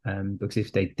suit. Because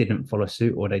if they didn't follow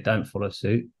suit or they don't follow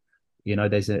suit, you know,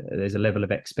 there's a level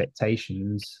of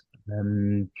expectations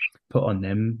put on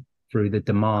them through the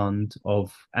demand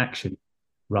of action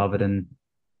rather than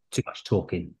too much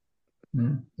talking.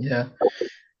 Yeah.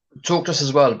 Talk to us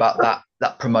as well about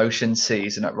that promotion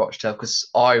season at Rochdale, because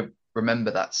I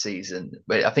remember that season.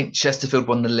 I think Chesterfield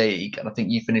won the league, and I think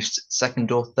you finished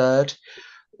second or third.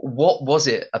 What was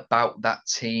it about that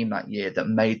team that year that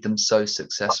made them so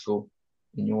successful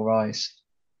in your eyes?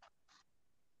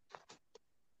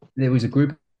 There was a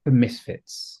group of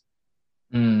misfits.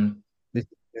 This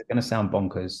is going to sound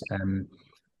bonkers.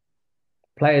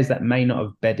 Players that may not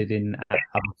have bedded in at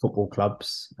other football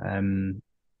clubs,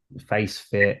 face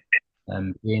fit,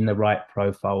 being the right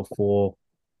profile for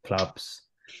clubs.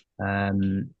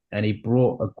 And he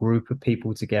brought a group of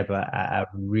people together at a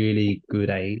really good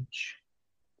age.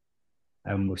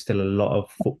 And with still a lot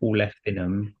of football left in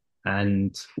them,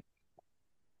 and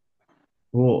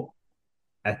brought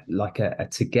a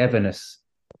togetherness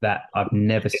that I've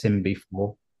never seen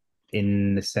before,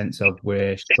 in the sense of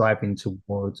we're striving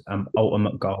towards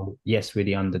ultimate goal. Yes, we're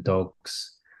the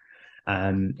underdogs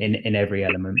in every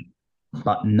element,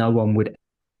 but no one would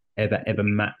ever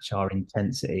match our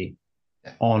intensity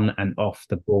on and off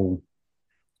the ball.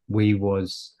 We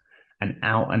was an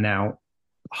out and out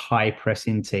high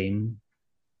pressing team,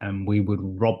 and we would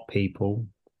rob people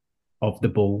of the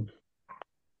ball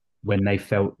when they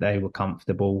felt they were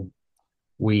comfortable.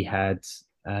 We had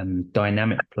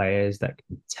dynamic players that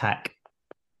could attack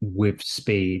with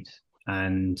speed,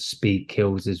 and speed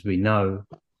kills, as we know.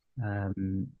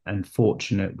 And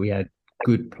fortunate, we had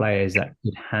good players that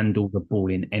could handle the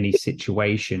ball in any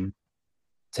situation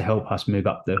to help us move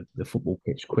up the football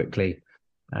pitch quickly.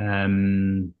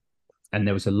 And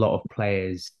there was a lot of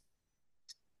players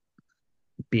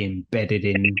being bedded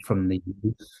in from the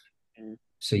youth.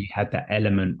 So you had that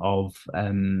element of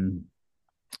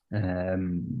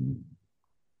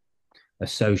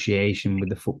association with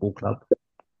the football club,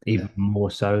 even more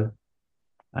so,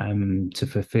 to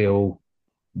fulfill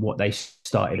what they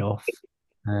started off.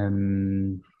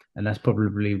 And that's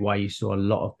probably why you saw a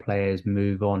lot of players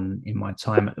move on in my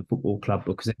time at the football club,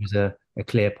 because it was a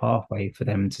clear pathway for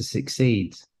them to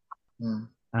succeed.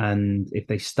 And if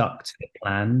they stuck to the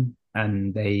plan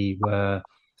and they were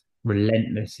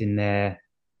relentless in their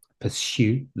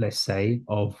pursuit, let's say,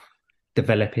 of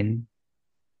developing,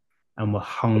 and were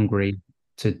hungry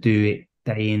to do it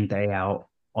day in, day out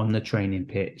on the training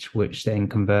pitch, which then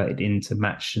converted into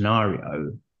match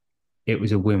scenario, it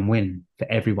was a win-win for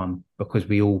everyone, because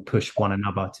we all pushed one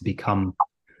another to become,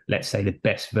 let's say, the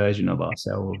best version of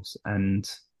ourselves. And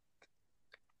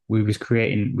we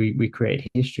created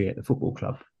history at the football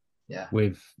club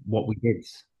with what we did.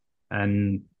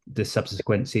 And the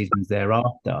subsequent seasons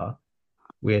thereafter,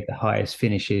 we had the highest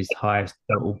finishes, highest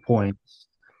total points.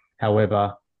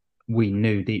 However, we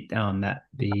knew deep down that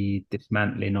the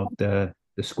dismantling of the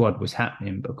squad was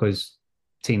happening, because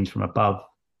teams from above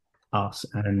us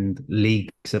and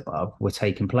leagues above were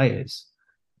taking players.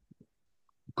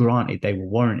 Granted, they were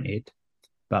warranted,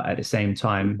 but at the same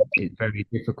time, it's very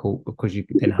difficult because you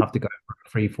then have to go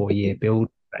for a 3-4 year build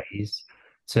phase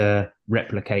to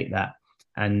replicate that.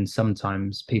 And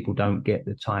sometimes people don't get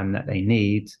the time that they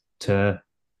need to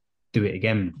do it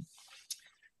again.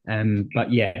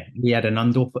 But yeah, we had an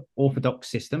unorthodox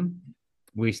system.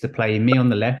 We used to play me on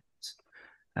the left,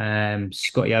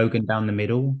 Scotty Hogan down the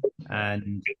middle,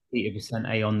 and Peter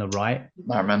Vicente on the right.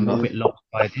 I remember. A bit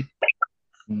lopsided.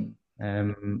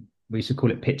 Mm. We used to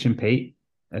call it pitch and Pete,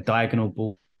 a diagonal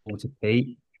ball to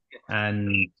Pete,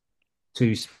 and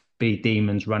two speed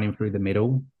demons running through the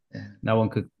middle. Yeah. No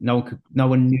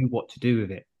one knew what to do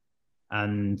with it.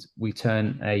 And we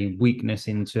turned a weakness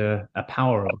into a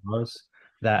power of ours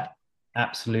that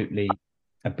absolutely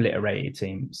obliterated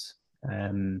teams. I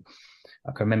can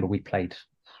remember we played.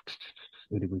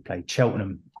 Who did we play?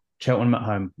 Cheltenham at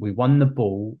home. We won the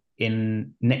ball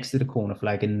in next to the corner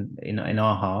flag in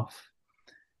our half,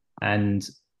 and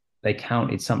they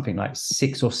counted something like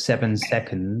 6 or 7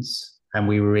 seconds, and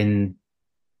we were in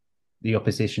the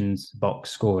opposition's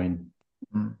box scoring.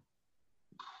 Mm.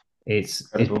 It's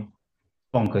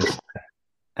bonkers,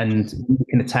 and you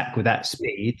can attack with that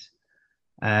speed.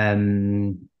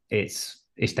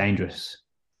 It's dangerous,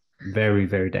 very,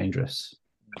 very dangerous.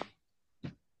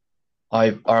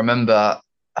 I remember.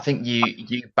 I think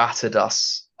you battered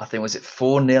us. I think was it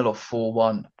 4-0 or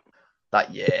 4-1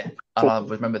 that year, and I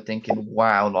remember thinking,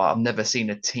 wow, like I've never seen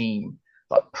a team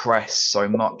like press so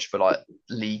much for like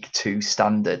League Two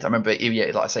standard. I remember, yeah,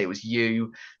 like I say, it was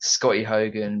you, Scotty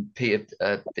Hogan, Peter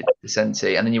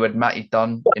Vicente, and then you had Matty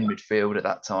Dunn in midfield at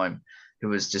that time, who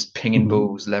was just pinging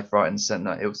balls left, right, and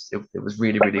centre. It was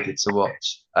really, really good to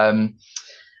watch.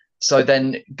 So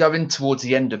then going towards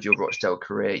the end of your Rochdale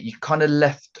career, you kind of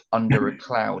left under a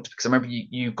cloud, because I remember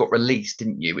you got released,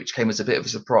 didn't you? Which came as a bit of a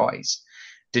surprise.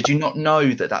 Did you not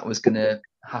know that was going to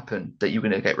happen, that you were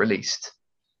going to get released?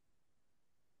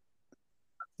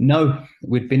 No,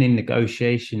 we'd been in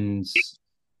negotiations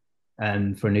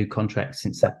for a new contract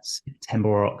since that September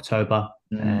or October.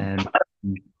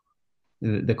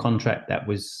 The contract that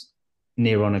was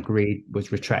near on agreed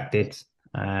was retracted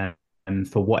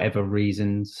for whatever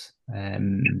reasons.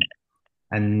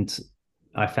 And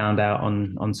I found out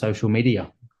on social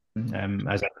media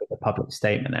as I put a public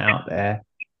statement out there.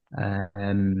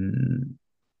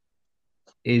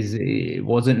 It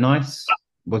wasn't nice.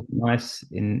 Wasn't nice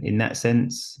in that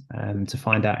sense to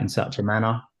find out in such a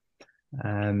manner.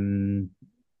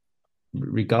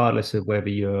 Regardless of whether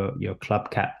you're club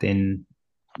captain,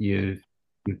 you've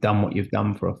done what you've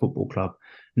done for a football club.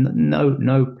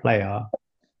 No player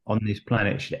on this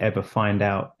planet should ever find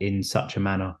out in such a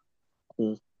manner.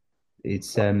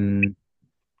 It's a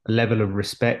level of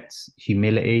respect,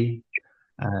 humility,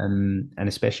 and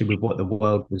especially with what the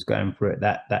world was going through at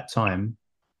that time,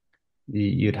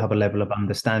 you'd have a level of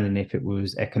understanding if it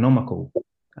was economical.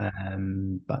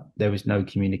 But there was no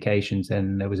communications,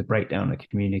 and there was a breakdown of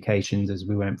communications as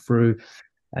we went through,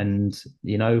 and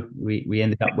we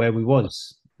ended up where we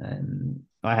was.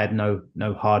 I had no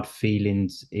hard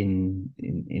feelings in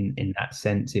that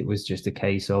sense. It was just a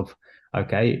case of,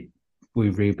 okay, we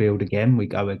rebuild again, we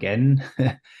go again.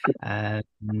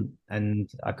 And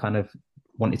I kind of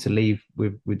wanted to leave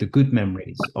with the good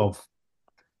memories of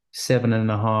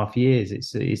 7.5 years.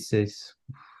 It's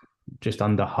just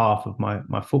under half of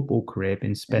my football career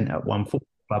been spent at one football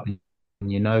club.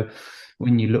 And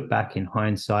when you look back in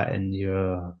hindsight and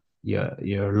you're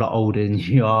a lot older than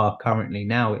you are currently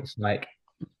now, it's like,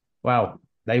 wow,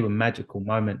 they were magical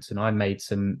moments, and I made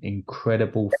some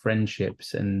incredible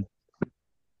friendships, and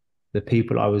the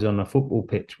people I was on a football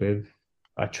pitch with,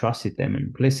 I trusted them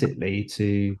implicitly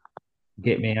to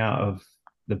get me out of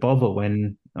the bother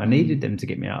when I needed them to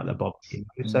get me out of the bother.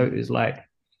 So it was like,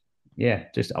 yeah,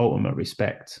 just ultimate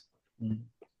respect.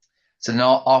 So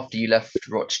now, after you left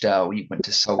Rochdale, you went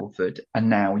to Salford,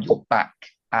 and now you're back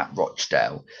at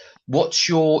Rochdale. What's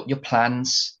your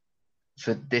plans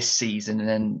for this season, and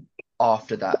then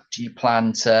after that, do you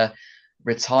plan to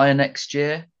retire next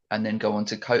year and then go on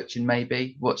to coaching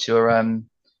maybe? What's your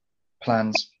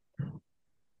plans?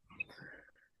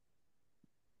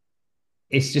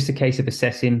 It's just a case of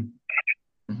assessing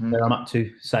where I'm up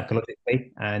to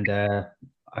psychologically, and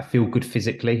I feel good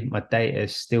physically. My data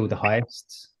is still the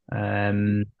highest.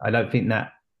 I don't think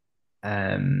that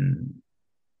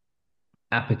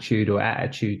aptitude or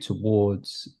attitude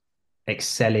towards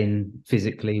excelling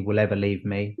physically will ever leave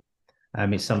me.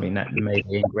 It's something that may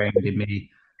be ingrained in me.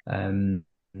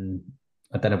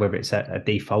 I don't know whether it's a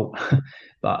default,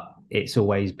 but it's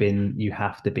always been, you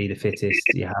have to be the fittest,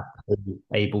 you have to be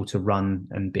able to run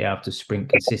and be able to sprint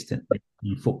consistently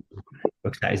in football,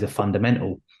 because that is a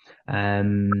fundamental.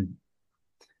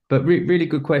 But really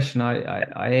good question.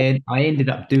 I ended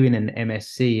up doing an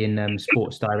MSc in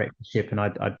sports directorship, and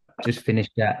I just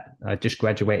finished that. I just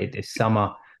graduated this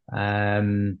summer.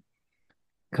 Kind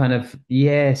of,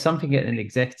 yeah, something at an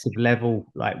executive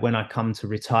level. Like when I come to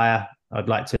retire, I'd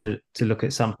like to look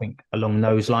at something along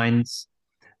those lines.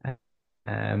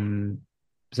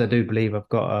 Because I do believe I've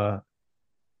got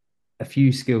a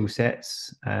few skill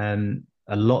sets and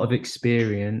a lot of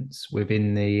experience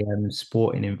within the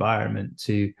sporting environment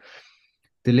to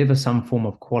deliver some form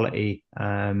of quality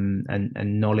and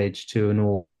knowledge to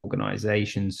an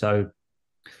organization. So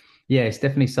yeah, it's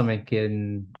definitely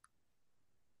something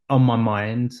on my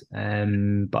mind,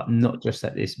 but not just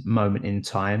at this moment in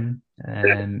time.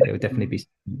 It will definitely be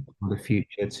for the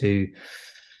future to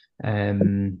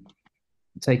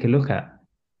take a look at.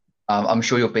 I'm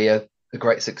sure you'll be a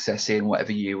great success in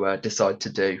whatever you decide to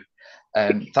do.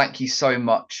 Thank you so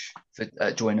much for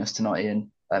joining us tonight, Ian.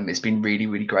 It's been really,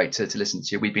 really great to listen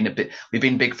to you. We've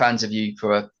been big fans of you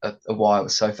for a while,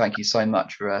 so thank you so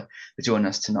much for joining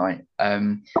us tonight.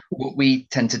 What we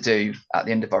tend to do at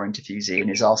the end of our interviews, Ian,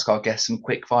 is ask our guests some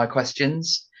quick fire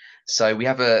questions. So we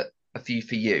have a few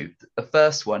for you. The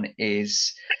first one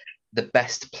is the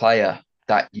best player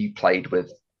that you played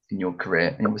with in your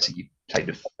career, and obviously you played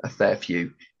with a fair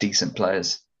few decent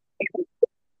players.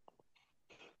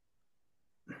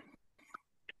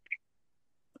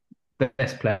 The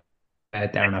best player,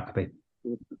 Darren Huckabee.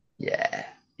 Yeah,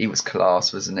 he was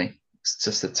class, wasn't he? He's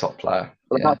just a top player.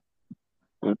 Yeah.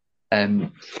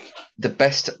 The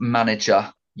best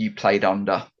manager you played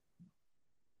under.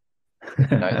 You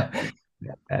know that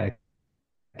one.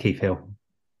 Keith Hill.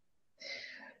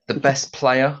 The best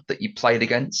player that you played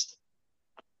against.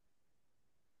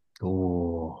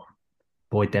 Oh,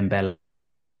 Boyd Dembele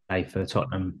for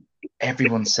Tottenham.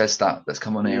 Everyone says that's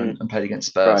come on here and played against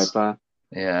Spurs. Right,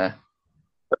 yeah.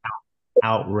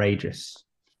 Outrageous.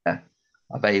 Yeah.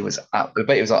 I bet he was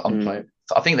unplayable.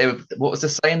 I think they were. What was the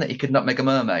saying, that he could not make a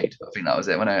mermaid? I think that was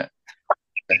it, wasn't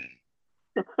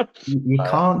it? You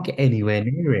can't get anywhere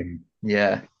near him.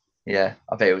 Yeah.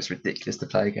 I bet it was ridiculous to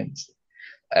play against.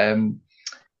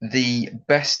 The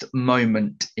best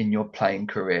moment in your playing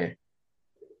career.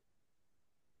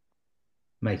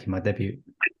 Making my debut.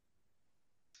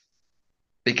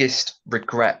 Biggest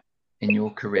regret in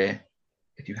your career,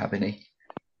 if you have any.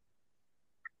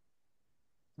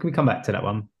 Can we come back to that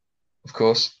one? Of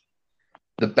course.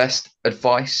 The best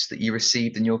advice that you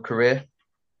received in your career?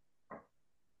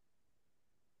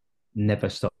 Never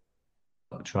stop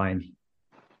trying.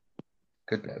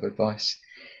 Good bit of advice.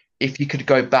 If you could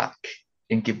go back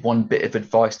and give one bit of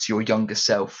advice to your younger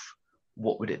self,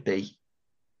 what would it be?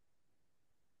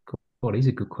 God, these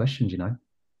are good questions, you know.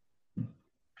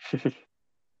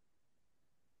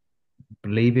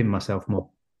 Believe in myself more.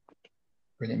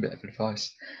 Brilliant bit of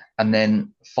advice. And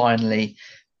then finally,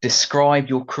 describe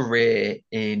your career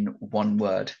in one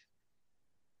word,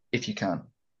 if you can.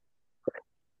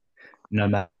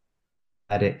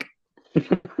 Nomadic.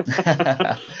 Good.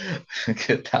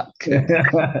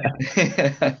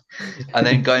 And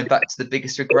then going back to the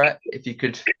biggest regret, if you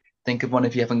could think of one,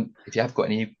 if you have got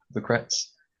any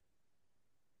regrets.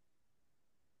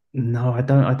 No, I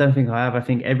don't think I have. I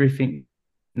think everything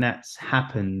that's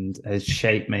happened has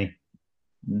shaped me.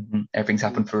 Mm-hmm. Everything's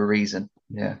happened for a reason.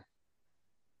 Yeah.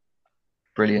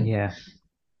 Brilliant.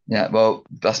 Yeah, well,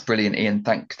 that's brilliant, Ian.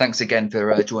 Thanks again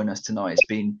for joining us tonight.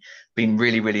 It's been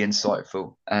really, really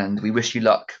insightful, and we wish you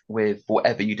luck with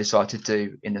whatever you decide to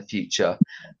do in the future.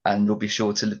 And we'll be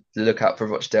sure to look out for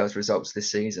Rochdale's results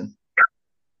this season.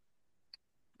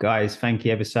 Guys, thank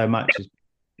you ever so much. It's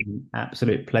been an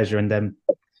absolute pleasure, and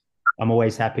I'm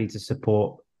always happy to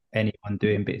support anyone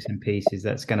doing bits and pieces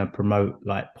that's going to promote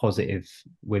like positive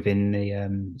within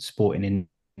the sporting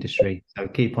industry. So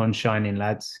keep on shining,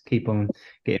 lads. Keep on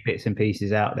getting bits and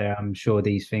pieces out there. I'm sure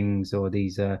these things, or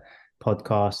these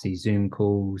podcasts, these Zoom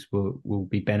calls will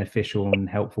be beneficial and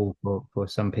helpful for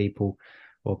some people,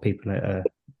 or people at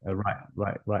a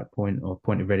right point or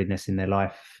point of readiness in their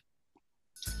life.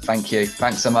 Thank you.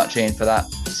 Thanks so much, Ian, for that.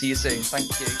 See you soon. Thank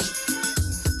you.